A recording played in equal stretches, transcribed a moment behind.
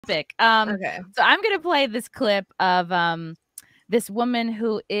Okay. So I'm gonna play this clip of this woman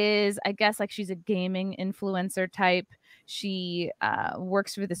who is, I guess, like she's a gaming influencer type. She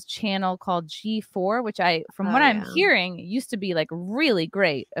works for this channel called G4, which from what I'm hearing, used to be like really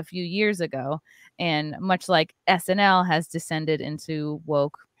great a few years ago, and much like SNL has descended into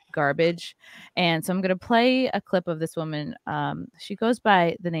woke garbage. And so I'm gonna play a clip of this woman. She goes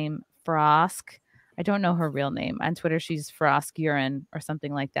by the name Frosk. I don't know her real name. On Twitter, she's Frosk Urine or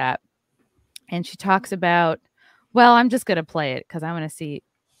something like that. And she talks about, well, I'm just going to play it because I want to see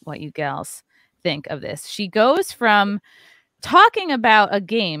what you gals think of this. She goes from talking about a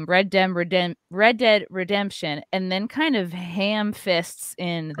game, Red Dead Redemption, and then kind of ham fists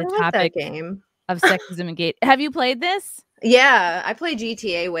in the topic game of sexism and gay. Have you played this? Yeah, I play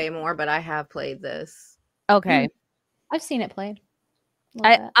GTA way more, but I have played this. Okay. I've seen it played.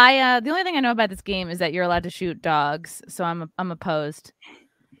 The only thing I know about this game is that you're allowed to shoot dogs, so I'm opposed.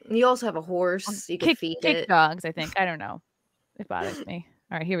 You also have a horse. You can feed kick it. dogs, I think. I don't know. It bothers me.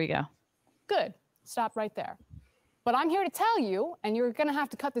 All right, here we go. Good. Stop right there. But I'm here to tell you, and you're gonna have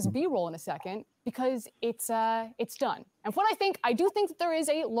to cut this B-roll in a second because it's done. And what I do think that there is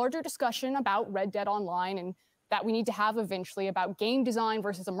a larger discussion about Red Dead Online and that we need to have eventually about game design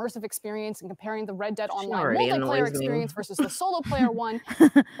versus immersive experience and comparing the Red Dead Online multiplayer experience versus the solo player one.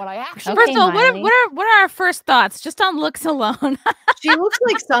 But I actually first of all, what are our first thoughts just on looks alone? She looks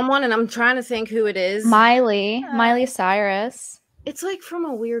like someone, and I'm trying to think who it is. Miley Cyrus. It's like from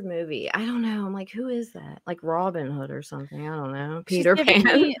a weird movie. I don't know. I'm like, who is that? Like Robin Hood or something. I don't know. Peter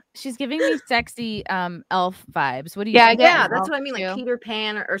Pan. She's giving me sexy elf vibes. What do you think? Yeah, that's what I mean. Like Peter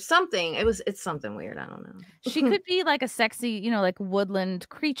Pan or something. It's something weird. I don't know. She could be like a sexy, like woodland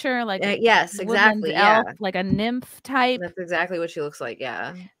creature, like yes, exactly. Elf, like a nymph type. That's exactly what she looks like.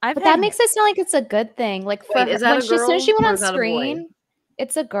 Yeah. But that makes it sound like it's a good thing. Like for is that as soon as she went on screen.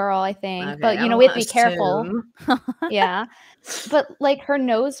 It's a girl, I think. Okay, but we have to be careful. Yeah. But like her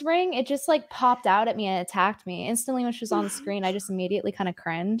nose ring, it just like popped out at me and attacked me. Instantly when she was on the screen, I just immediately kind of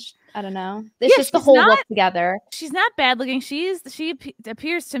cringed. I don't know. It's just the whole look together. She's not bad looking. She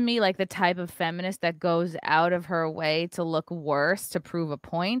appears to me like the type of feminist that goes out of her way to look worse to prove a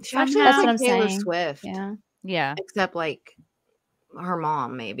point. That's what I'm Taylor saying. Swift. Yeah. Except like her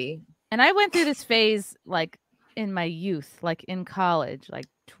mom, maybe. And I went through this phase like in my youth, like in college, like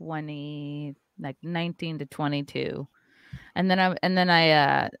 19 to 22. And then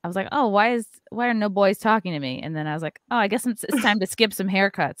I was like, oh, why are no boys talking to me? And then I was like, oh, I guess it's time to skip some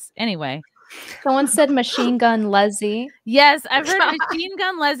haircuts. Anyway. Someone said Machine Gun Leslie. Yes, I've heard Machine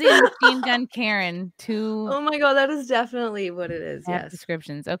Gun Leslie and Machine Gun Karen. Oh my god, that is definitely what it is. Yes.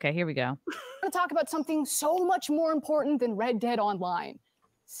 Descriptions. Okay, here we go. I'm going to talk about something so much more important than Red Dead Online.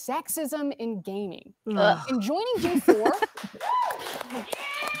 Sexism in gaming. In joining G4,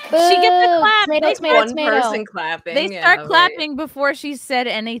 she gets a clap. One person clapping. They start clapping before she said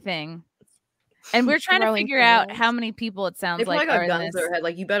anything. And we're trying to figure out how many people it sounds like are guns in their head.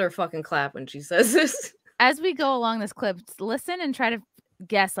 Like, you better fucking clap when she says this. As we go along this clip, listen and try to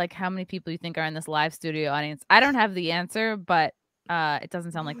guess like how many people you think are in this live studio audience. I don't have the answer, but it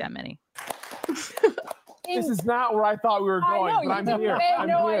doesn't sound like that many. This is not where I thought we were going, but I'm here. I'm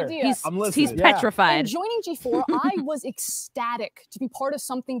here. I'm listening. He's petrified. In joining G4, I was ecstatic to be part of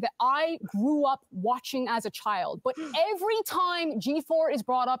something that I grew up watching as a child. But every time G4 is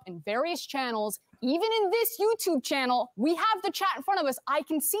brought up in various channels, even in this YouTube channel, we have the chat in front of us. I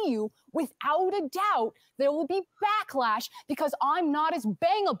can see you. Without a doubt, there will be backlash because I'm not as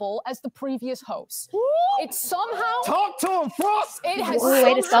bangable as the previous hosts. It's somehow... Talk to him, Frosk! It has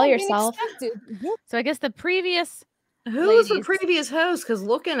way to sell yourself. So I guess the previous... Who's the previous host? Because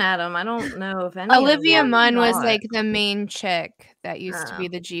looking at him, I don't know if any Olivia Munn was like the main chick that used to be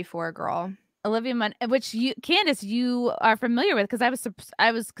the G4 girl. Olivia Munn, which Candice, you are familiar with because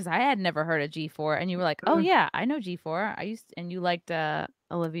I had never heard of G4, and you were like, oh yeah, I know G4. And you liked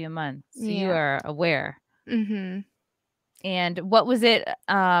Olivia Munn, so you are aware. Mm-hmm. And what was it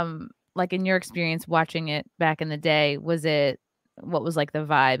like in your experience watching it back in the day? What was like the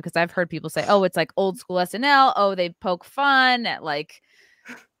vibe? Because I've heard people say, oh, it's like old school SNL. Oh, they poke fun at like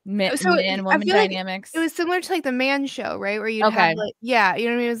man woman dynamics. It was similar to like the Man Show, right? Where you have like, yeah, you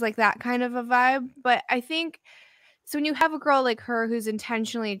know what I mean? It was like that kind of a vibe. But I think so when you have a girl like her who's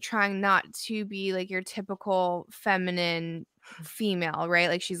intentionally trying not to be like your typical feminine female, right?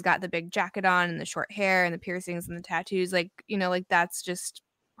 Like she's got the big jacket on and the short hair and the piercings and the tattoos, like, like that's just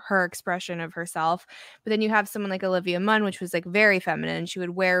her expression of herself. But then you have someone like Olivia Munn, which was like very feminine. She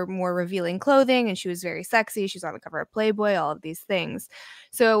would wear more revealing clothing and she was very sexy. She's on the cover of Playboy, all of these things.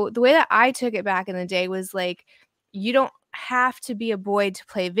 So the way that I took it back in the day was like, you don't have to be a boy to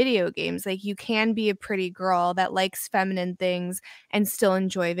play video games. Like, you can be a pretty girl that likes feminine things and still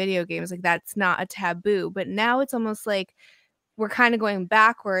enjoy video games. Like, that's not a taboo. But now it's almost like we're kind of going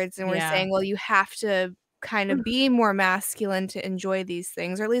backwards, and we're saying, well, you have to kind of be more masculine to enjoy these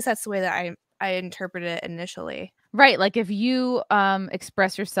things, or at least that's the way that I interpreted it initially. Right. Like, if you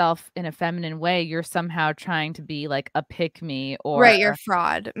express yourself in a feminine way, you're somehow trying to be like a pick-me, or right, you're a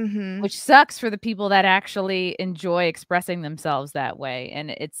fraud. Which sucks for the people that actually enjoy expressing themselves that way. And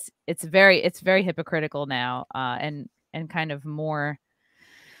it's very hypocritical now, and kind of more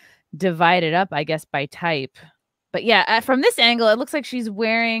divided up, I guess, by type. But yeah, from this angle, it looks like she's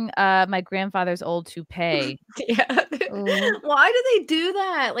wearing my grandfather's old toupee. Yeah. Why do they do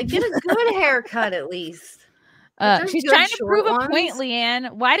that? Like, get a good haircut at least. She's trying to prove a point,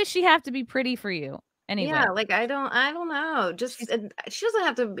 LeeAnn. Why does she have to be pretty for you? Anyway. Yeah, like, I don't know. Just she doesn't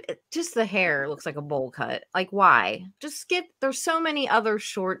have to. Just the hair looks like a bowl cut. Like, why? Just there's so many other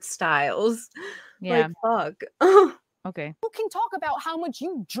short styles. Yeah. Like, fuck. Okay. You can talk about how much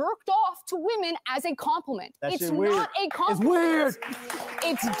you jerked off to women as a compliment. It's not a compliment. It's weird.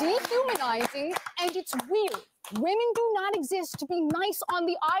 It's dehumanizing, and it's weird. Women do not exist to be nice on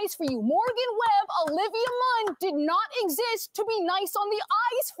the eyes for you. Morgan Webb, Olivia Munn did not exist to be nice on the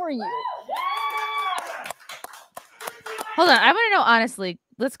eyes for you. Hold on. I want to know, honestly,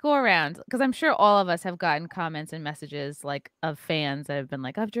 let's go around, because I'm sure all of us have gotten comments and messages like of fans that have been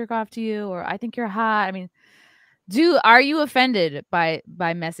like, I've jerked off to you, or I think you're hot. I mean, are you offended by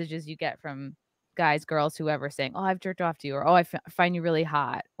messages you get from guys, girls, whoever, saying, oh, I've jerked off to you, or oh, I find you really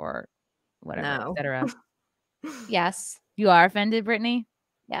hot, or whatever, etc.? Yes. You are offended, Brittany?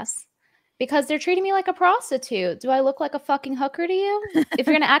 Yes. Because they're treating me like a prostitute. Do I look like a fucking hooker to you? If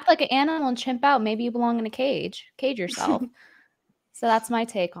you're gonna act like an animal and chimp out, maybe you belong in a cage. Cage yourself. So that's my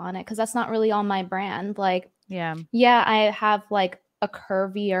take on it, because that's not really on my brand. Like, yeah, I have like a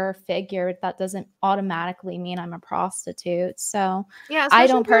curvier figure. That doesn't automatically mean I'm a prostitute. So yeah, I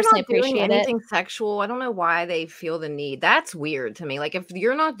don't personally appreciate anything sexual. I don't know why they feel the need. That's weird to me. Like, if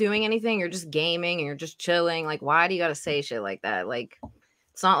you're not doing anything, you're just gaming and you're just chilling. Like, why do you got to say shit like that? Like,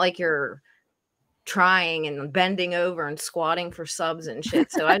 it's not like you're trying and bending over and squatting for subs and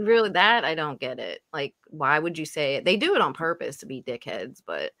shit. So I don't get it. Like, why would you say it? They do it on purpose to be dickheads,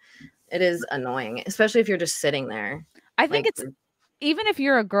 but it is annoying, especially if you're just sitting there. I think it's, even if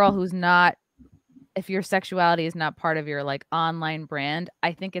you're a girl who's not, if your sexuality is not part of your like online brand,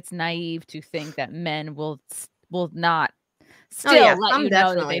 I think it's naive to think that men will not still let you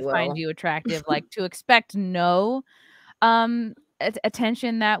know that they find you attractive. Like, to expect no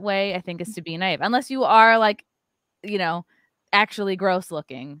attention that way, I think, is to be naive, unless you are like, you know, actually gross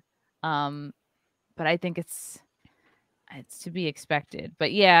looking. But I think it's to be expected.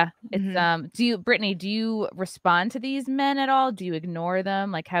 But yeah, it's Brittany, do you respond to these men at all? Do you ignore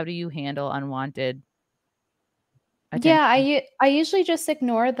them? Like, how do you handle unwanted attention? Yeah, I usually just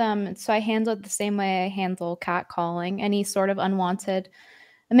ignore them. So I handle it the same way I handle catcalling, any sort of unwanted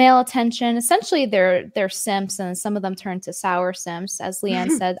male attention. Essentially, they're simps, and some of them turn to sour simps, as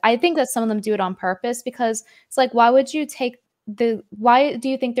LeeAnn said. I think that some of them do it on purpose, because it's like, why would you take why do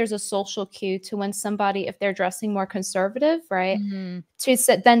you think there's a social cue to when somebody, if they're dressing more conservative, right,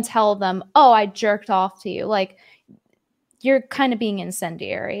 to then tell them, oh, I jerked off to you? Like, you're kind of being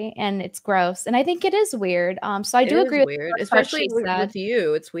incendiary, and it's gross. And I think it is weird. So I do agree with weird, especially with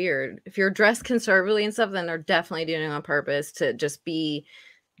you. It's weird. If you're dressed conservatively and stuff, then they're definitely doing it on purpose to just be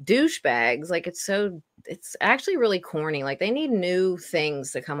douchebags. Like, it's actually really corny. Like, they need new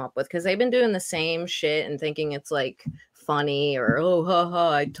things to come up with, because they've been doing the same shit and thinking it's like funny, or oh,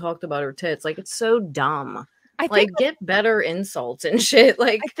 haha, I talked about her tits. Like, it's so dumb. I think, like, get better insults and shit.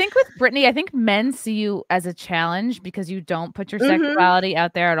 Like, I think with Brittany, I think men see you as a challenge because you don't put your sexuality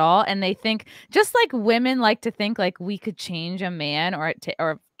out there at all, and they think, just like women like to think like we could change a man or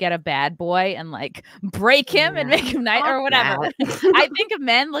get a bad boy and like break him and make him nice or whatever. I think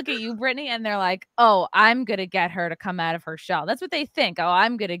men look at you, Brittany, and they're like, oh, I'm gonna get her to come out of her shell. That's what they think. Oh,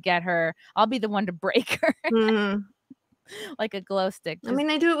 I'm gonna get her. I'll be the one to break her. Like a glow stick. I mean,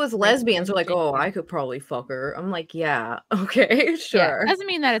 they do it with lesbians. They're like, oh, I could probably fuck her. I'm like, yeah, okay, sure. Yeah, doesn't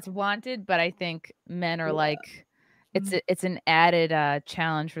mean that it's wanted, but I think men are like, it's an added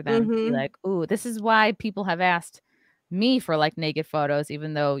challenge for them to be like, ooh, this is why people have asked me for like naked photos,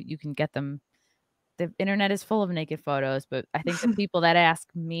 even though you can get them. The internet is full of naked photos, but I think the people that ask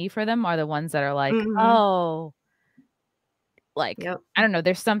me for them are the ones that are like, oh, like, I don't know,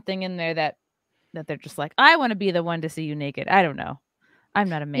 there's something in there that they're just like, I want to be the one to see you naked. I don't know. I'm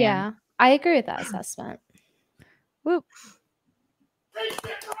not a man. Yeah, I agree with that assessment. Whoop.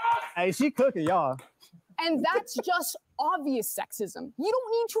 Hey, she cooking, y'all. And that's just obvious sexism. You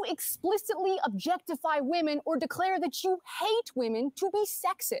don't need to explicitly objectify women or declare that you hate women to be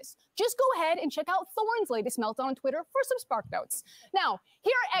sexist. Just go ahead and check out Thorne's latest meltdown on Twitter for some spark notes. Now,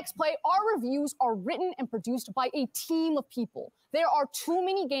 here at Xplay, our reviews are written and produced by a team of people. There are too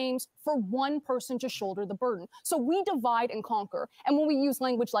many games for one person to shoulder the burden. So we divide and conquer. And when we use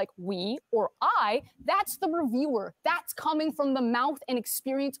language like we or I, that's the reviewer. That's coming from the mouth and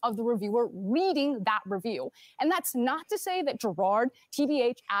experience of the reviewer reading that review. And that's not to say that Gerard,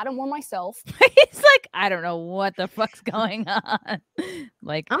 TBH, Adam, or myself. He's like, I don't know what the fuck's going on.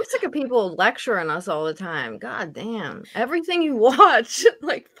 Like, I'm sick of people lecturing us all the time. God damn. Everything you watch,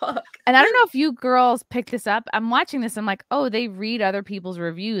 like, fuck. And I don't know if you girls pick this up. I'm watching this. I'm like, oh, they read other people's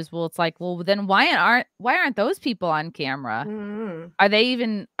reviews. Well, it's like, well, then why aren't those people on camera? Mm-hmm. Are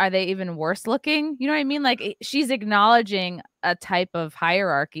they even worse looking? You know what I mean? Like, she's acknowledging a type of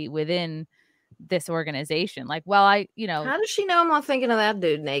hierarchy within this organization. Like, well, how does she know I'm not thinking of that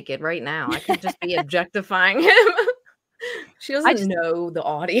dude naked right now? I could just be objectifying him. She doesn't know the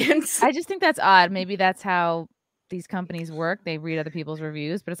audience. I just think that's odd. Maybe that's how these companies work. They read other people's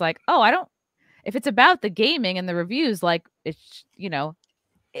reviews, but it's like, oh, if it's about the gaming and the reviews, like, it's,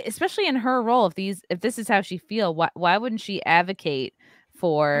 especially in her role, if this is how she feels, why wouldn't she advocate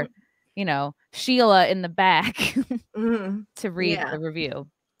for, Sheila in the back to read the review?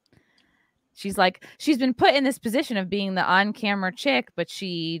 She's like, she's been put in this position of being the on-camera chick, but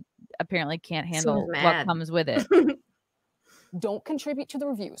she apparently can't handle what comes with it. Don't contribute to the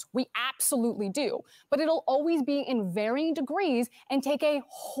reviews. We absolutely do, but it'll always be in varying degrees and take a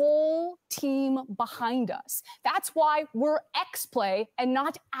whole team behind us. That's why we're Xplay and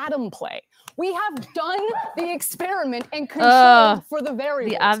not Adam Play. We have done the experiment and controlled for the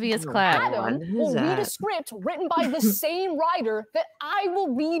variables. The obvious clap. Adam will read a script written by the same writer that I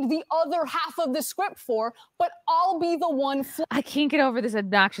will read the other half of the script for, but I'll be the one. I can't get over this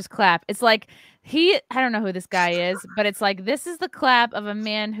obnoxious clap. It's like, I don't know who this guy is, but it's like, this is the clap of a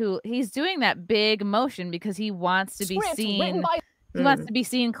man who he's doing that big motion because he wants to be seen. He wants to be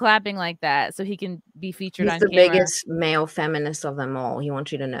seen clapping like that so he can be featured on camera. He's the biggest male feminist of them all. He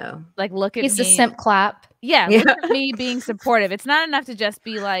wants you to know. Like, look at me. He's the simp clap. Yeah, look at me being supportive. It's not enough to just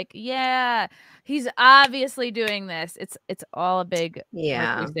be like, yeah, he's obviously doing this. It's all a big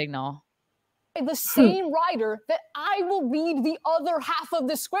signal. The same writer that I will read the other half of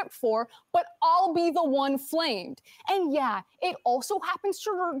the script for, but I'll be the one flamed. And yeah, it also happens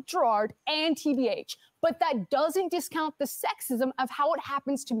to Gerard and TBH, but that doesn't discount the sexism of how it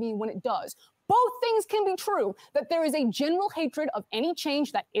happens to me when it does. Both things can be true, that there is a general hatred of any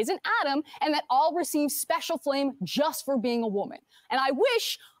change that isn't Adam, and that I'll receive special flame just for being a woman. And I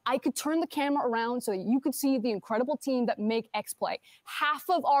wish I could turn the camera around so that you could see the incredible team that make Xplay. Half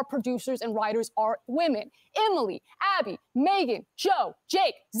of our producers and writers are women. Emily, Abby, Megyn, Joe,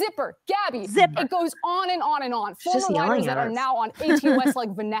 Jake, Zipper, Gabby. It goes on and on and on. Former writers that are now on ATOS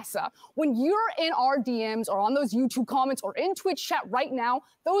like Vanessa. When you're in our DMs or on those YouTube comments or in Twitch chat right now,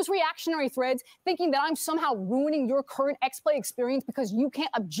 those reactionary threads thinking that I'm somehow ruining your current Xplay experience because you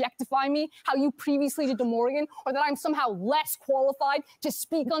can't objectify me how you previously did to Morgan, or that I'm somehow less qualified to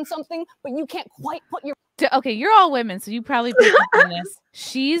speak on something, but you can't quite put your... Okay, you're all women, so you probably picked up on this.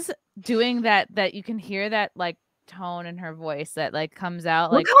 She's doing that you can hear that like tone in her voice that like comes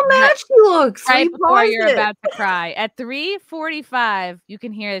out like, look how mad she looks right before you're about to cry. At 3:45, you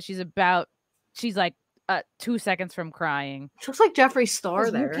can hear that she's like 2 seconds from crying. She looks like Jeffree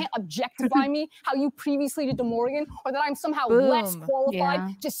Star there. You can't objectify me how you previously did to Morgan, or that I'm somehow less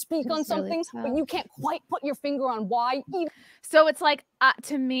qualified to speak on something, but you can't quite put your finger on why. So it's like,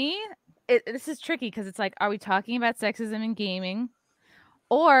 to me, this is tricky because it's like, are we talking about sexism in gaming,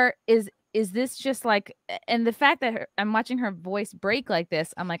 or is this just like? And the fact that I'm watching her voice break like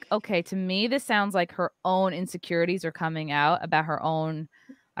this, I'm like, okay, to me, this sounds like her own insecurities are coming out about her own.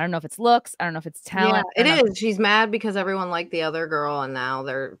 I don't know if it's looks. I don't know if it's talent. Yeah, it is. She's mad because everyone liked the other girl, and now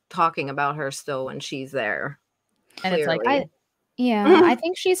they're talking about her still when she's there. And it's like, I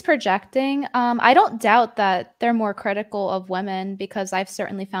think she's projecting. I don't doubt that they're more critical of women because I've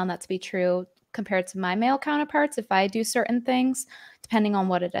certainly found that to be true compared to my male counterparts if I do certain things, depending on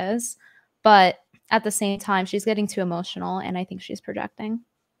what it is. But at the same time, she's getting too emotional, and I think she's projecting.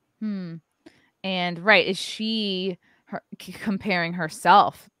 And is she comparing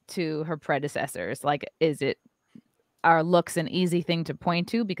herself to her predecessors? Like, are looks an easy thing to point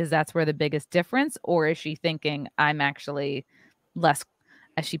to because that's where the biggest difference, or is she thinking I'm actually less,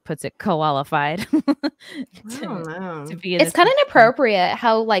 as she puts it, qualified to be? It's kind of inappropriate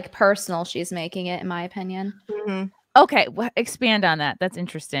how like personal she's making it, in my opinion. Okay, expand on that. That's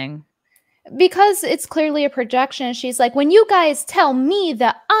interesting. Because it's clearly a projection. She's like, when you guys tell me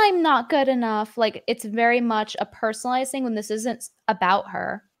that I'm not good enough, like it's very much a personalized thing when this isn't about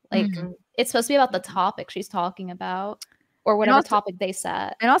her. Like it's supposed to be about the topic she's talking about or whatever topic they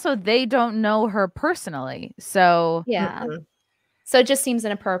set. And also they don't know her personally. So yeah. So it just seems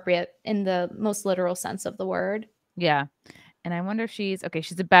inappropriate in the most literal sense of the word. Yeah. And I wonder if she's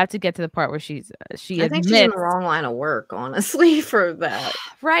about to get to the part where she I think she's in the wrong line of work, honestly, for that.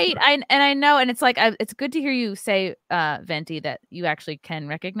 Right. I know. And it's like, it's good to hear you say, Venti, that you actually can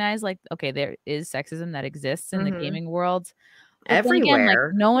recognize, like, okay, there is sexism that exists in the gaming world. But everywhere. Again,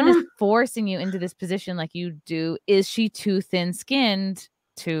 like, no one is forcing you into this position like you do. Is she too thin-skinned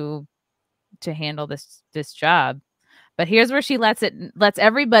to handle this job? But here's where she lets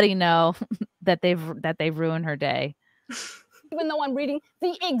everybody know that they've ruined her day. Even though I'm reading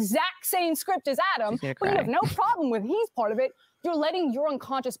the exact same script as Adam, but you have no problem with he's part of it, you're letting your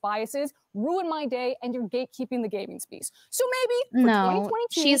unconscious biases ruin my day and you're gatekeeping the gaming space. So maybe for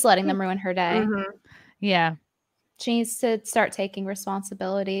 2022, she's letting them ruin her day. Yeah. She needs to start taking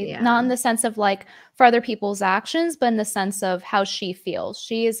responsibility, not in the sense of like for other people's actions, but in the sense of how she feels.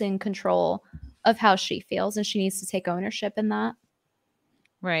 She is in control of how she feels and she needs to take ownership in that.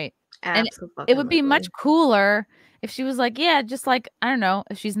 Right. And it would be much cooler if she was like, yeah, just like, I don't know,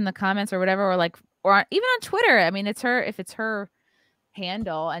 if she's in the comments or whatever, or like, or even on Twitter. I mean, if it's her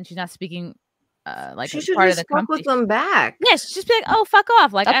handle and she's not speaking like she should part just of the company, with them back. Yeah, she'd just be like, oh, fuck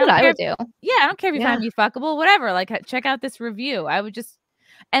off. Like, that's what I would do. Yeah, I don't care if you find me fuckable, whatever. Like, check out this review. I would just,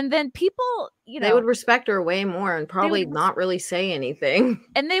 and then people, they would respect her way more and probably not really say anything.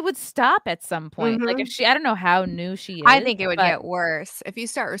 And they would stop at some point. Like if I don't know how new she is. I think it would get worse. If you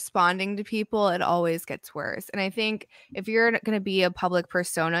start responding to people, it always gets worse. And I think if you're going to be a public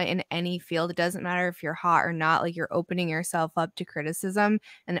persona in any field, it doesn't matter if you're hot or not, like you're opening yourself up to criticism.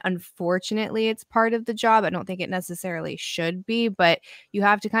 And unfortunately, it's part of the job. I don't think it necessarily should be, but you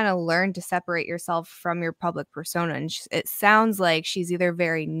have to kind of learn to separate yourself from your public persona. And it sounds like she's either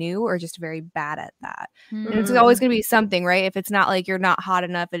very new or just very bad at that. And it's always going to be something, right? If it's not like you're not hot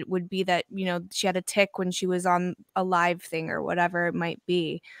enough, it would be that, you know, she had a tick when she was on a live thing or whatever it might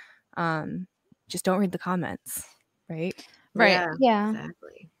be. Just don't read the comments, right? Right. Yeah.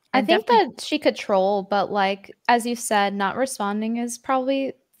 Exactly. I think that she could troll, but like, as you said, not responding is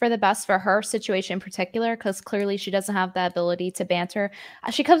probably for the best for her situation in particular, because clearly she doesn't have the ability to banter.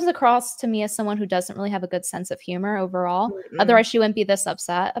 She comes across to me as someone who doesn't really have a good sense of humor overall. Otherwise, she wouldn't be this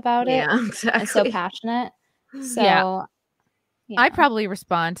upset about it. Yeah, exactly. And so passionate. So I probably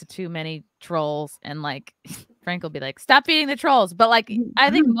respond to too many trolls, and like Frank will be like, stop feeding the trolls. But like, I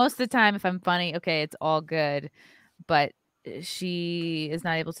think most of the time, if I'm funny, okay, it's all good. But she is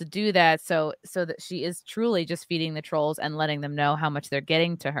not able to do that, so that she is truly just feeding the trolls and letting them know how much they're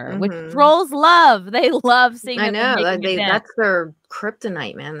getting to her, which trolls love. They love seeing. I know that's their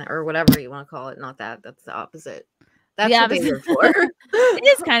kryptonite, man, or whatever you want to call it. Not that. That's the opposite. That's what they live for. It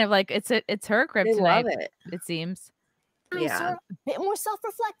is kind of like it's her kryptonite. They love it. It seems. A bit more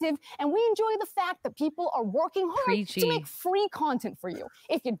self-reflective, and we enjoy the fact that people are working hard to make free content for you.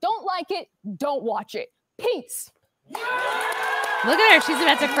 If you don't like it, don't watch it. Peace. Look at her. She's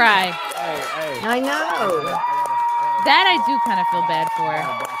about to cry. I know. That I do kind of feel bad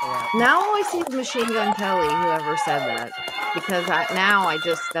for. Now all I see is Machine Gun Kelly, whoever said that. Because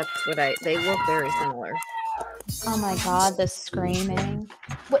they look very similar. Oh my god, the screaming.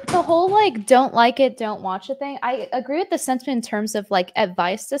 The whole like don't like it, don't watch it thing. I agree with the sentiment in terms of like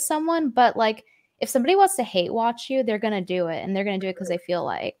advice to someone, but like if somebody wants to hate watch you, they're gonna do it, and they're gonna do it because they feel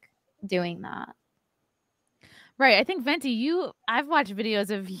like doing that. Right. I think Venti, I've watched videos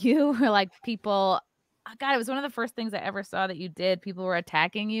of you where like people, oh God, it was one of the first things I ever saw that you did. People were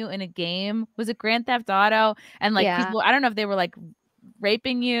attacking you in a game. Was it Grand Theft Auto? And like people, I don't know if they were like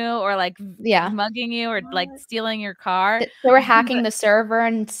raping you or like mugging you or like stealing your car. They were hacking the server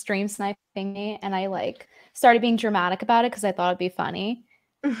and stream sniping me, and I like started being dramatic about it because I thought it'd be funny.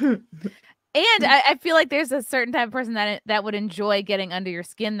 And I feel like there's a certain type of person that would enjoy getting under your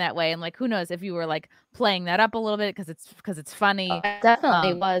skin that way. And like, who knows if you were like playing that up a little bit because it's funny. I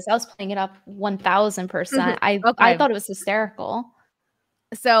definitely was. I was playing it up 1000%. I thought it was hysterical.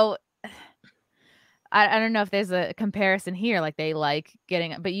 So I don't know if there's a comparison here. Like they like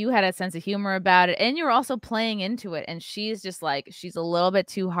getting, but you had a sense of humor about it, and you were also playing into it. And she's just like, she's a little bit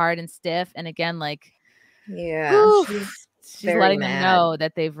too hard and stiff. And again, like, she's letting them know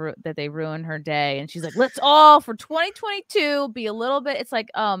that they ruined her day, and she's like, let's all for 2022 be a little bit. It's like,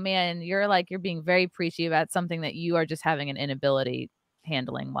 oh man, you're being very preachy about something that you are just having an inability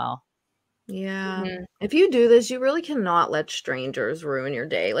handling well. Yeah. If you do this, you really cannot let strangers ruin your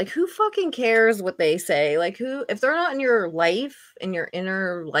day. Like, who fucking cares what they say? Like, who, if they're not in your life, in your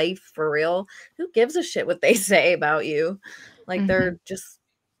inner life for real, who gives a shit what they say about you? Like, they're just,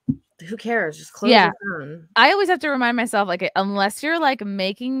 who cares? Just close your phone. I always have to remind myself, like, unless you're like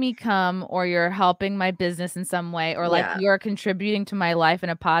making me come or you're helping my business in some way, or like you're contributing to my life in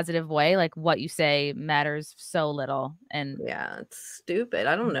a positive way, like what you say matters so little. And yeah, it's stupid.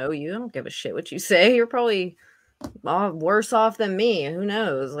 I don't know you. I don't give a shit what you say. You're probably worse off than me. Who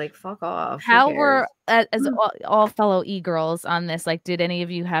knows? Like, fuck off. How were, as all fellow e-girls on this, like, did any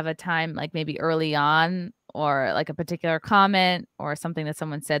of you have a time, like maybe early on, or like a particular comment or something that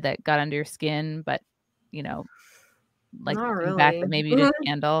someone said that got under your skin, but you know, like back that maybe you didn't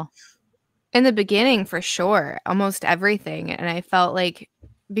handle? In the beginning, for sure, almost everything. And I felt like,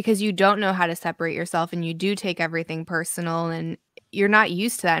 because you don't know how to separate yourself and you do take everything personal, and you're not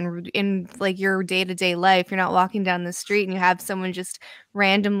used to that in like your day-to-day life. You're not walking down the street and you have someone just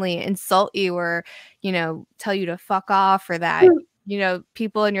randomly insult you, or, you know, tell you to fuck off, or that, you know,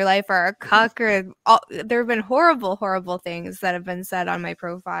 people in your life are a cuck, or there have been horrible things that have been said on my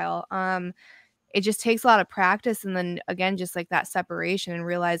profile. It just takes a lot of practice, and then again, just like that separation and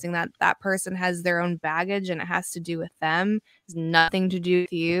realizing that that person has their own baggage and it has to do with them. It has nothing to do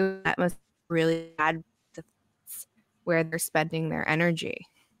with you. That must be really bad where they're spending their energy.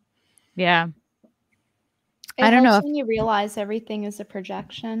 Yeah. I don't know if when you realize everything is a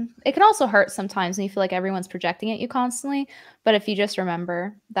projection. It can also hurt sometimes when you feel like everyone's projecting at you constantly. But if you just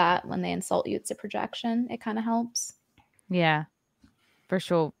remember that when they insult you, it's a projection, it kind of helps. Yeah, for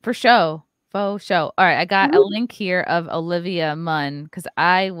sure. For sure. Faux show. All right, I got a link here of Olivia Munn because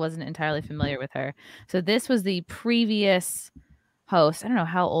I wasn't entirely familiar with her. So this was the previous host. I don't know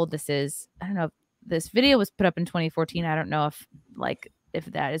how old this is. I don't know if this video was put up in 2014. I don't know if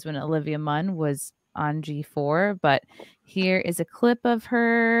that is when Olivia Munn was on G4, but here is a clip of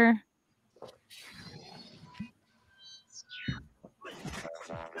her.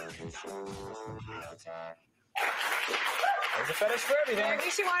 There's a fetish for everything.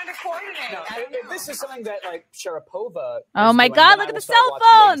 Maybe she wanted to coordinate. No, if this is something that like Sharapova. Oh my God! Look at the cell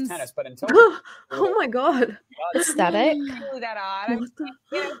phones. Tennis, but until oh my God! Aesthetic. Really that odd.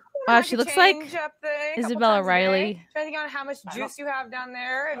 Wow, she looks like Isabella Riley. Depending on how much juice you have down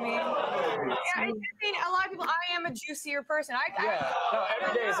there. I mean, a lot of people. I am a juicier person. No,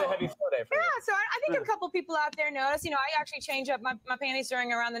 every day is a heavy flow day for me. So I think a couple people out there notice. You know, I actually change up my panties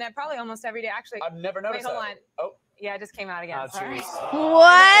during around the net probably almost every day. Actually, I've never noticed that. Hold on. Oh. Yeah, it just came out again. Sorry.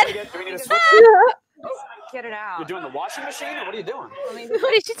 What? Do we need to switch? Get it out. You're doing the washing machine, or what are you doing?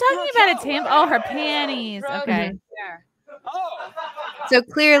 What is she talking about? A Tampa? Oh, her panties. Okay. Oh. So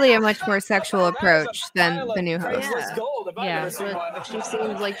clearly a much more sexual approach than the new host. Yeah, but she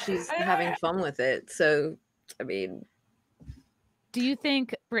seems like she's having fun with it. So, I mean, do you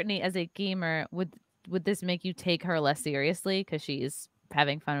think, Brittany, as a gamer, would this make you take her less seriously because she is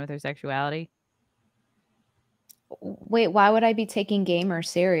having fun with her sexuality? Wait, why would I be taking gamers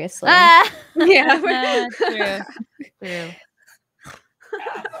seriously? Yeah, true.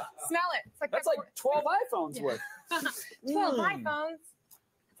 Smell it. It's like that's like 12 iPhones worth. 12 iPhones.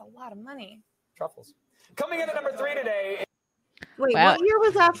 That's a lot of money. Truffles. Coming in at number 3 today. Wait, what year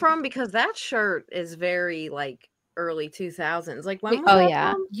was that from? Because that shirt is very like early 2000s. Like when? Was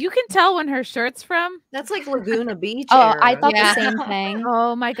that from? You can tell when her shirt's from. That's like Laguna Beach. Oh, I thought the same thing.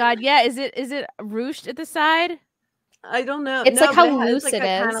 Oh my God, yeah. Is it ruched at the side? I don't know. It's like how loose it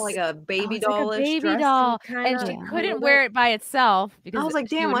is. Kind of like a baby doll. Like a baby doll, and she couldn't wear it by itself because I was like,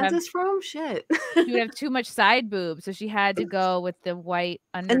 "Damn, where's this from?" Shit. She would have too much side boob, so she had to go with the white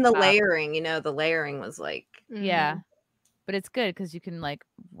under. And the layering, the layering was like, yeah, but it's good because you can like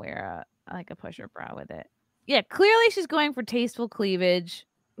wear a pusher bra with it. Yeah, clearly she's going for tasteful cleavage.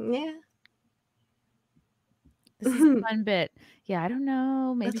 Yeah. This is a fun bit. Yeah, I don't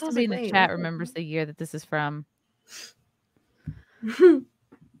know. Maybe somebody in the chat remembers the year that this is from.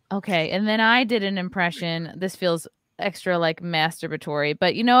 Okay, and then I did an impression. This feels extra like masturbatory,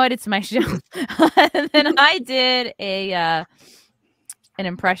 but you know what? It's my show. And then I did an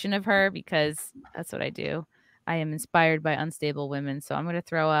impression of her because that's what I do. I am inspired by unstable women, so I'm going to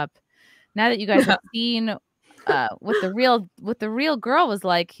throw up. Now that you guys have seen what the real girl was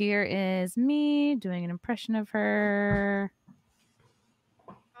like, here is me doing an impression of her.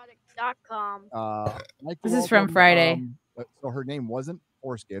 This is from Friday. So her name wasn't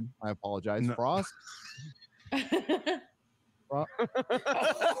Foreskin. I apologize. No. Frosk.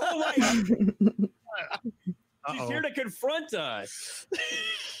 She's here to confront us.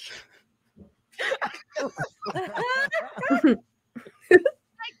 Type.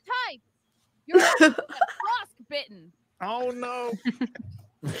 go.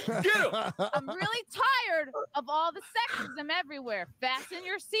 Get him. I'm really tired of all the sexism everywhere. Fasten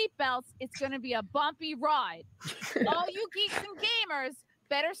your seatbelts. It's going to be a bumpy ride. All you geeks and gamers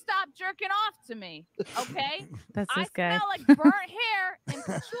better stop jerking off to me, okay? That's I this guy. smell like burnt hair and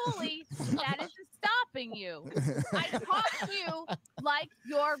patchouli. That isn't stopping you. I talk to you like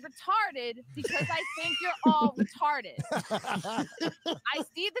you're retarded because I think you're all retarded. I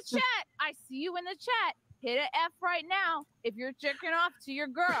see the chat. I see you in the chat. Hit an F right now if you're jerking off to your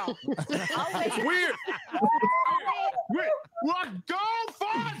girl. I'll wait. Weird. Wait, what? Go,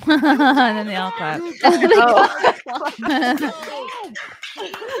 fuck! And then they all clap.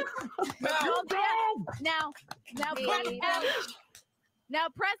 Now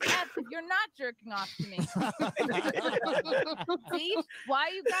press F if you're not jerking off to me. See why are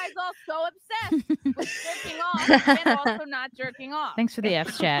you guys all so obsessed with jerking off and also not jerking off? Thanks for the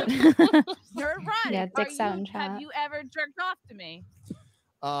F chat. Nerdrotic, Yeah, dicks out in chat. have you ever jerked off to me?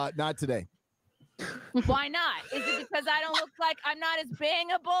 Not today. Why not? Is it because I don't look like I'm not as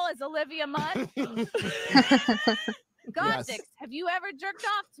bangable as Olivia Munn? Gothics, Yes. have you ever jerked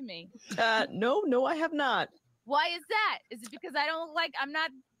off to me? No, I have not. Why is that? Is it because I don't look like I'm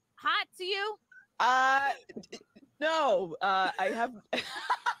not hot to you? No, I have.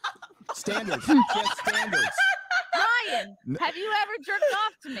 Standards. Just standards. Ryan, have you ever jerked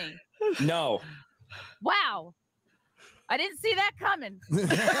off to me? No. Wow. I didn't see that coming.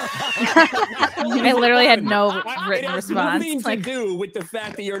 I literally had no written it has response. nothing to do with the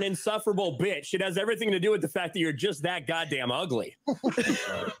fact that you're an insufferable bitch. It has everything to do with the fact that you're just that goddamn ugly.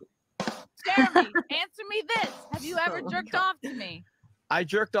 Jeremy, answer me this. Have you ever jerked off to me? I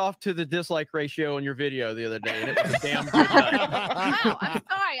jerked off to the dislike ratio in your video the other day, and it was a damn good night. Wow, I'm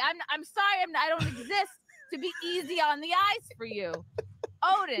sorry. I'm sorry. I don't exist to be easy on the eyes for you.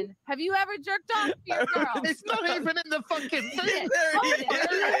 Odin, have you ever jerked off to your girl? It's not even in the fucking thing. Odin, There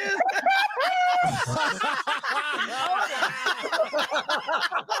it is.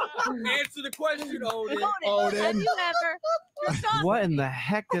 Answer the question, Odin. Odin, have you ever jerked off? What in the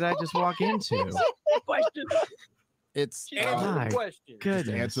heck did I just walk into? Question. It's Answer the question.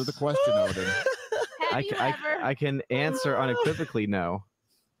 Goodness. answer the question, Odin. Have you ever? I can answer unequivocally no.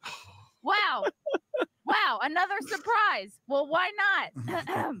 Wow. Wow, another surprise. Well, why not?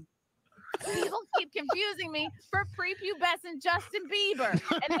 People keep confusing me for prepubescent Justin Bieber,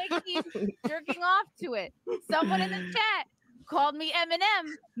 and they keep jerking off to it. Someone in the chat called me Eminem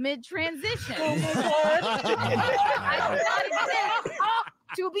mid-transition. I do not exist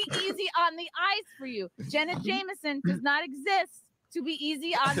to be easy on the eyes for you. Jenna Jameson does not exist to be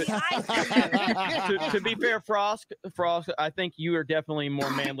easy on the eyes for you. To be fair, Frosk, I think you are definitely more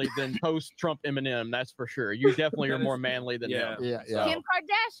manly than post-Trump Eminem. That's for sure. You definitely are more manly than him. Yeah. Kim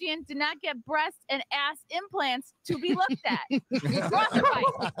Kardashian did not get breast and ass implants to be looked at. Frostbite.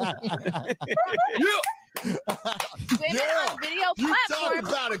 Women on video platforms.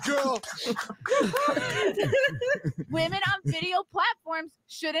 About it, girl. Women on video platforms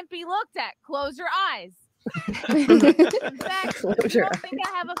shouldn't be looked at. Close your eyes. In fact, if you don't think I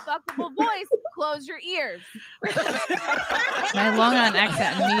have a fuckable voice, close your ears. My long on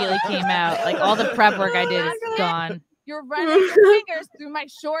accent immediately came out. Like all the prep work I did is gone. You're running your fingers through my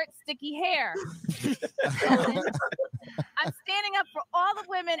short, sticky hair. I'm standing up for all the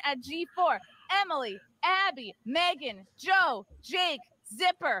women at G4. Emily, Abby, Megyn, Joe, Jake,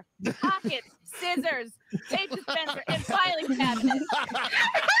 Zipper, Pocket, Scissors, tape dispenser, and filing cabinet.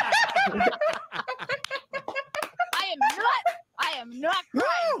 I am not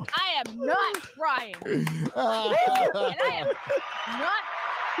crying. I am not crying. And I am not.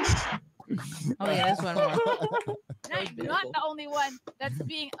 Oh yeah, there's one more. And I am not the only one that's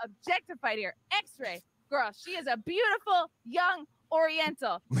being objectified here. X-Ray, girl, she is a beautiful young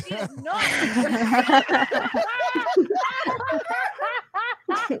Oriental. She is not.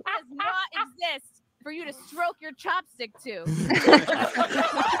 Does not exist for you to stroke your chopstick to.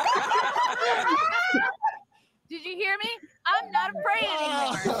 Did you hear me? I'm not afraid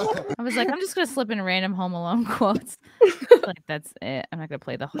anymore. I was like, I'm just gonna slip in random Home Alone quotes. Like that's it. I'm not gonna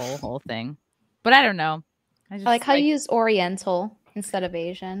play the whole thing. But I don't know. I like how you used Oriental instead of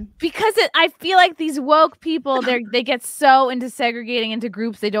Asian. Because I feel like these woke people, they get so into segregating into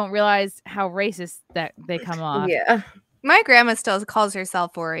groups they don't realize how racist that they come off. Yeah. My grandma still calls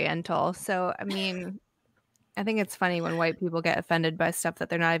herself Oriental. So I mean, I think it's funny when white people get offended by stuff that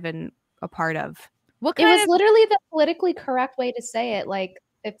they're not even a part of. It was literally the politically correct way to say it like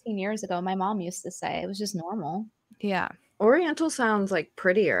 15 years ago. My mom used to say it was just normal. Yeah. Oriental sounds like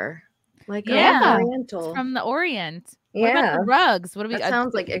prettier. Like yeah, Oriental. From the Orient. Yeah. What about the rugs? What do we? That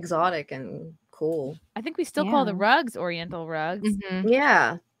sounds like exotic and cool. I think we still call the rugs Oriental rugs.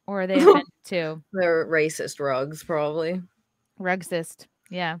 Yeah. Or are they offended too? They're racist rugs, probably. Rugsist.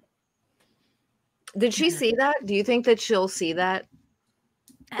 Yeah. Did she see that? Do you think that she'll see that?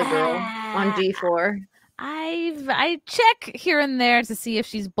 The girl on G4? I check here and there to see if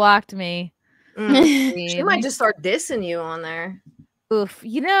she's blocked me. She might just start dissing you on there. Oof.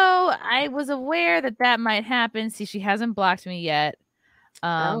 You know, I was aware that might happen. See, she hasn't blocked me yet.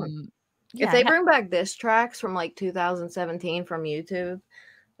 If they bring back diss tracks from like 2017 from YouTube,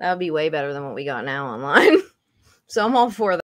 that would be way better than what we got now online. So I'm all for that.